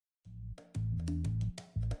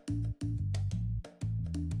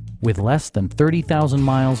With less than 30,000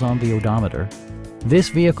 miles on the odometer, this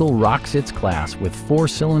vehicle rocks its class with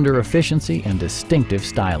 4-cylinder efficiency and distinctive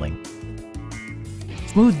styling.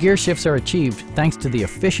 Smooth gear shifts are achieved thanks to the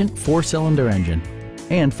efficient 4-cylinder engine.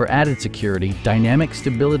 And for added security, dynamic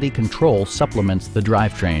stability control supplements the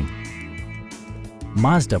drivetrain.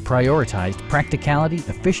 Mazda prioritized practicality,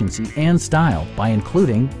 efficiency, and style by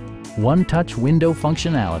including one-touch window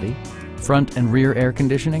functionality, front and rear air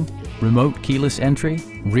conditioning, remote keyless entry,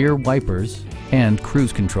 rear wipers, and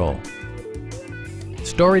cruise control.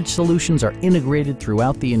 Storage solutions are integrated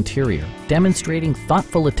throughout the interior, demonstrating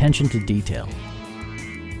thoughtful attention to detail.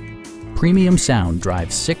 Premium sound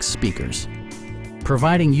drives 6 speakers,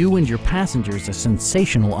 providing you and your passengers a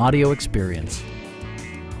sensational audio experience.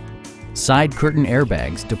 Side curtain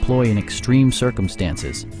airbags deploy in extreme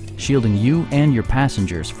circumstances, shielding you and your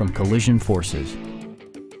passengers from collision forces.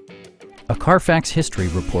 A Carfax history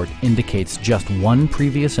report indicates just 1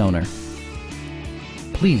 previous owner.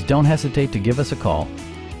 Please don't hesitate to give us a call.